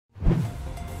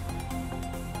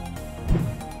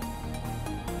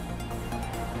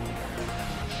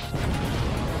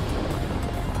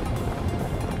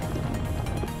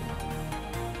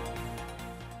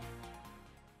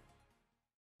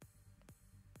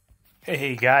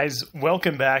Hey guys,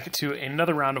 welcome back to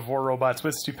another round of War Robots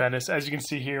with Pendous. As you can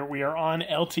see here, we are on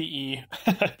LTE.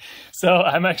 So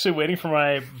I'm actually waiting for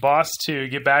my boss to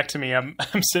get back to me. I'm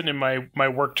sitting in my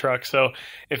work truck, so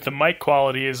if the mic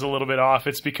quality is a little bit off,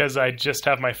 it's because I just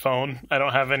have my phone. I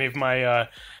don't have any of my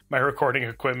my recording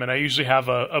equipment. I usually have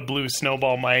a blue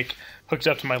snowball mic hooked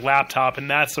up to my laptop, and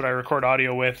that's what I record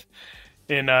audio with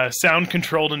in a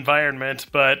sound-controlled environment,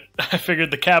 but I figured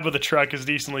the cab of the truck is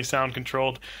decently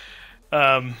sound-controlled.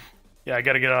 Yeah, I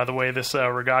got to get out of the way of this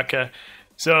Regatta.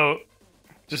 So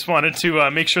just wanted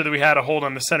to make sure that we had a hold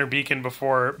on the center beacon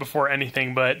before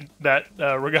anything, but that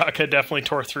Regatta definitely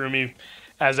tore through me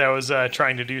as I was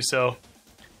trying to do so.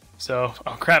 So,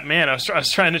 oh crap, man, I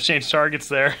was trying to change targets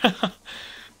there.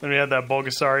 Then we had that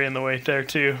Bulgasari in the way there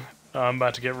too. I'm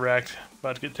about to get wrecked,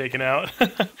 about to get taken out.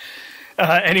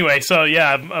 Anyway, so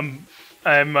yeah,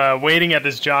 I'm waiting at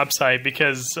this job site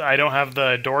because I don't have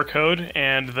the door code,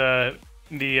 and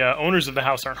the owners of the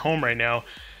house aren't home right now.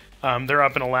 They're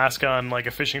up in Alaska on like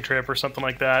a fishing trip or something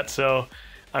like that. So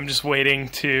I'm just waiting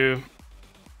to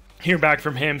hear back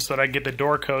from him so that I can get the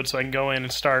door code so I can go in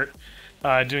and start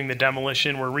doing the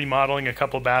demolition. We're remodeling a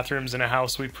couple bathrooms in a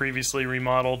house we previously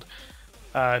remodeled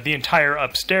the entire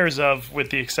upstairs of, with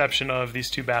the exception of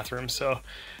these two bathrooms. So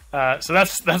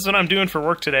that's what I'm doing for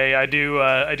work today. I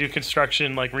do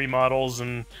construction, like remodels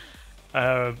and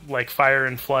like fire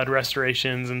and flood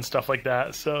restorations and stuff like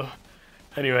that. So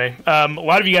anyway, a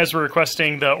lot of you guys were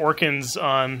requesting the Orkans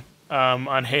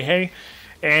on Hey Hey,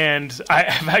 and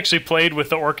I have actually played with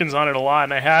the Orkans on it a lot,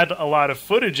 and I had a lot of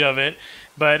footage of it,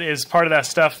 but as part of that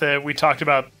stuff that we talked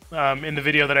about in the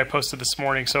video that I posted this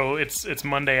morning. So it's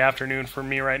Monday afternoon for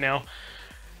me right now.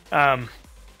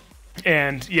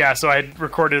 And yeah, so I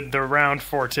recorded the round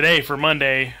for today for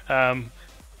Monday,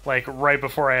 like right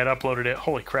before I had uploaded it.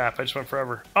 Holy crap, I just went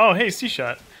forever. Oh, hey,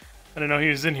 C-Shot. I didn't know he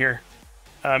was in here.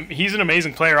 He's an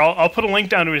amazing player. I'll put a link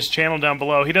down to his channel down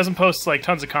below. He doesn't post like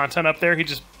tons of content up there. He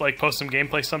just like posts some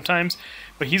gameplay sometimes.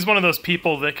 But he's one of those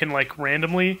people that can like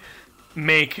randomly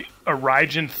make a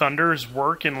Raijin Thunders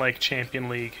work in like Champion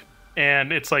League.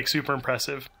 And it's like super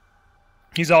impressive.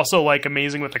 He's also like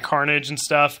amazing with the Carnage and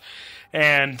stuff.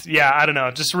 And yeah, I don't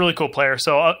know, just a really cool player.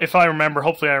 So if I remember,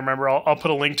 hopefully I remember, I'll put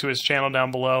a link to his channel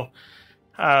down below.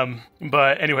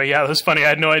 But anyway, yeah, it was funny. I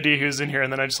had no idea he was in here,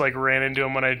 and then I just like ran into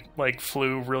him when I like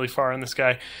flew really far in the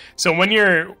sky. So when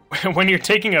you're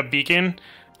taking a beacon,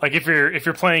 like if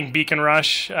you're playing Beacon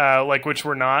Rush, like which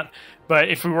we're not, but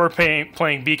if we were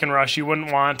playing Beacon Rush, you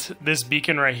wouldn't want this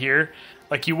beacon right here.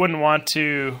 Like you wouldn't want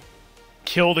to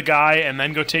kill the guy and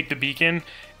then go take the beacon.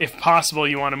 If possible,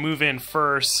 you want to move in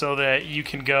first so that you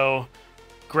can go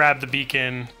grab the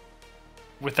beacon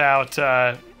without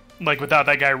without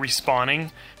that guy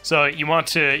respawning. So you want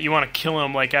to kill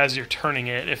him like as you're turning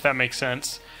it, if that makes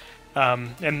sense.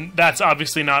 And that's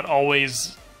obviously not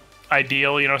always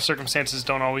ideal. You know, circumstances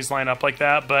don't always line up like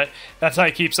that, but that's how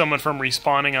you keep someone from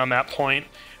respawning on that point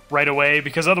right away,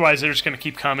 because otherwise they're just going to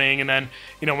keep coming, and then,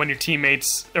 you know, when your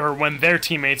teammates, or when their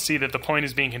teammates see that the point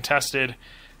is being contested,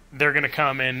 they're going to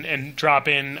come in and drop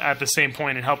in at the same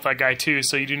point and help that guy too,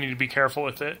 so you do need to be careful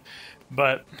with it.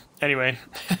 But anyway,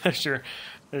 there's your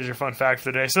fun fact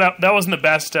for the day. So that wasn't the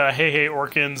best Hey Hey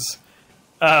Orkans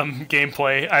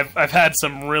gameplay. I've had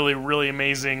some really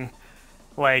amazing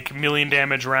like million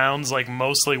damage rounds, like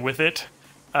mostly with it.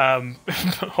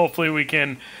 Hopefully we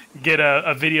can get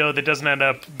a video that doesn't end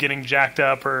up getting jacked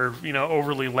up or, you know,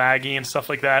 overly laggy and stuff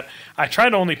like that. I try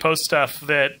to only post stuff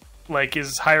that like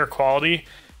is higher quality.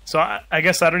 So I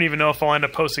guess I don't even know if I'll end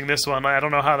up posting this one. I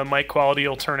don't know how the mic quality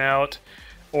will turn out,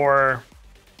 or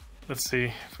let's see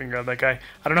if we can grab that guy.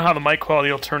 I don't know how the mic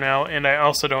quality will turn out, and I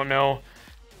also don't know,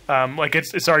 like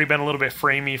it's already been a little bit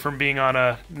framey from being on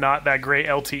a not that great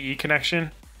LTE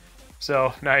connection.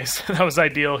 So nice. That was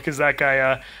ideal because that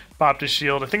guy popped his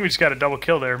shield. I think we just got a double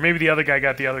kill there. Maybe the other guy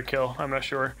got the other kill. I'm not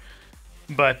sure.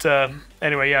 But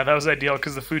anyway, yeah, that was ideal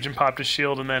because the Fujin popped his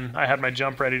shield, and then I had my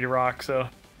jump ready to rock. So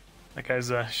that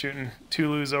guy's shooting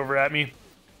Tulus over at me.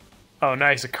 Oh,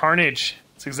 nice. A Carnage.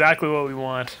 It's exactly what we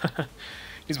want.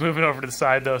 He's moving over to the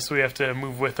side, though, so we have to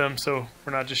move with him. So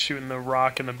we're not just shooting the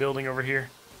rock in the building over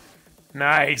here.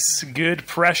 Nice. Good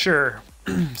pressure.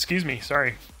 Excuse me.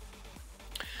 Sorry.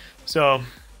 So,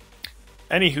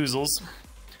 any hoozles.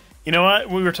 You know what?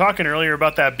 We were talking earlier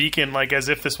about that beacon, like as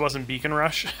if this wasn't Beacon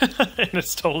Rush. And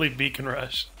it's totally Beacon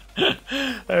Rush.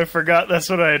 I forgot that's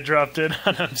what I had dropped in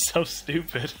on. I'm so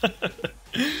stupid.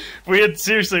 We had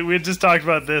just talked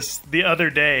about this the other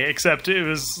day, except it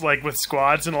was like with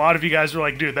squads, and a lot of you guys were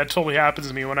like, dude, that totally happens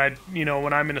to me when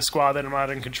when I'm in a squad that I'm not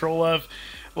in control of.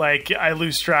 Like, I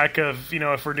lose track of,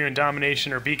 if we're doing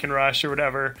domination or Beacon Rush or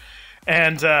whatever.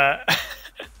 And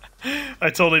I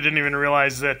totally didn't even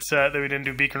realize that that we didn't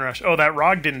do Beacon Rush. Oh, that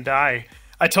Rog didn't die.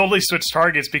 I totally switched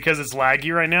targets because it's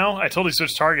laggy right now. I totally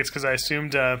switched targets because I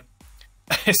assumed I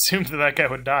assumed that guy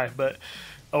would die, but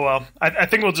oh well. I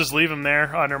think we'll just leave him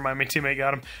there. Oh, never mind, my teammate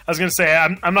got him. I was going to say,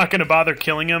 I'm not going to bother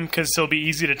killing him because he'll be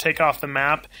easy to take off the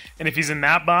map, and if he's in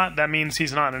that bot, that means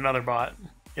he's not in another bot,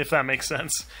 if that makes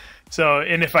sense. So,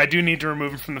 and if I do need to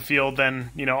remove him from the field, then,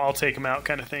 you know, I'll take him out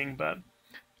kind of thing, but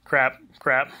crap.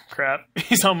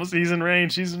 He's in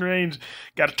range. He's in range.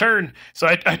 Got to turn. So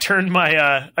I turned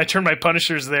my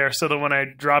punishers there so that when I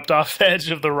dropped off the edge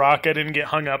of the rock, I didn't get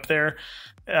hung up there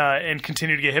and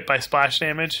continue to get hit by splash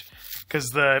damage, because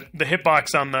the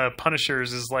hitbox on the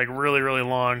punishers is like really, really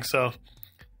long. So,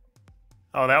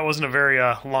 oh, that wasn't a very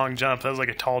long jump. That was like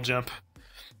a tall jump.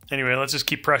 Anyway, let's just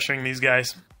keep pressuring these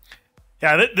guys.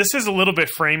 Yeah, this is a little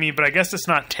bit framey, but I guess it's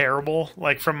not terrible,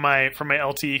 like from my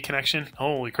LTE connection.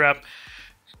 Holy crap.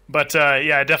 But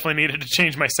yeah, I definitely needed to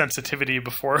change my sensitivity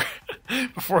before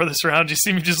before this round. You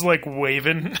see me just like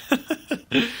waving.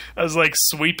 I was like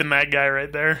sweeping that guy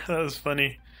right there. That was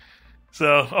funny.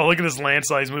 So, oh, look at this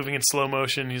landslide. He's moving in slow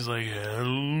motion. He's like,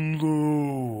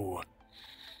 hello.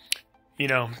 You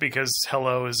know, because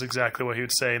hello is exactly what he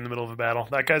would say in the middle of a battle.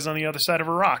 That guy's on the other side of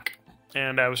a rock,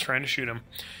 and I was trying to shoot him.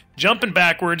 Jumping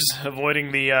backwards,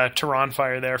 avoiding the Tehran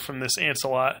fire there from this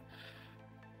Ancelot.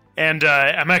 And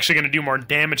I'm actually going to do more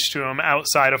damage to him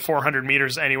outside of 400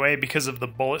 meters anyway because of the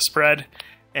bullet spread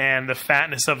and the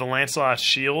fatness of the Lancelot's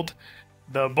shield.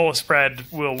 The bullet spread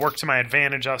will work to my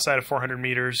advantage outside of 400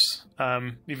 meters,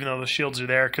 even though the shields are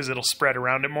there, because it'll spread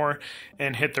around it more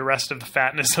and hit the rest of the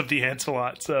fatness of the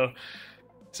Ancelot. So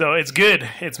it's good.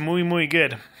 It's muy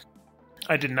good.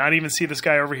 I did not even see this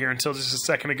guy over here until just a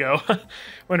second ago.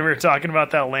 When we were talking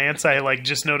about that lance, I like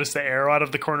just noticed the arrow out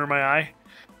of the corner of my eye.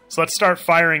 So let's start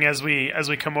firing as we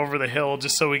come over the hill,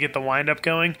 just so we get the windup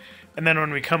going. And then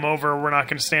when we come over, we're not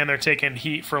going to stand there taking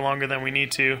heat for longer than we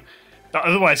need to.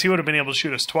 Otherwise, he would have been able to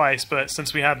shoot us twice, but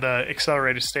since we had the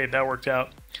accelerated state, that worked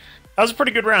out. That was a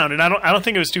pretty good round, and I don't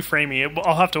think it was too framey.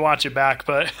 I'll have to watch it back,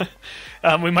 but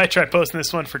we might try posting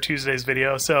this one for Tuesday's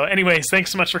video. So anyways,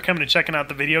 thanks so much for coming and checking out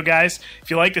the video, guys. If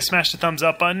you like to smash the thumbs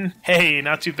up button, hey,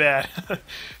 not too bad.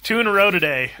 2 in a row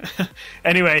today.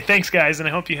 Anyway, thanks, guys, and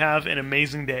I hope you have an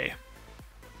amazing day.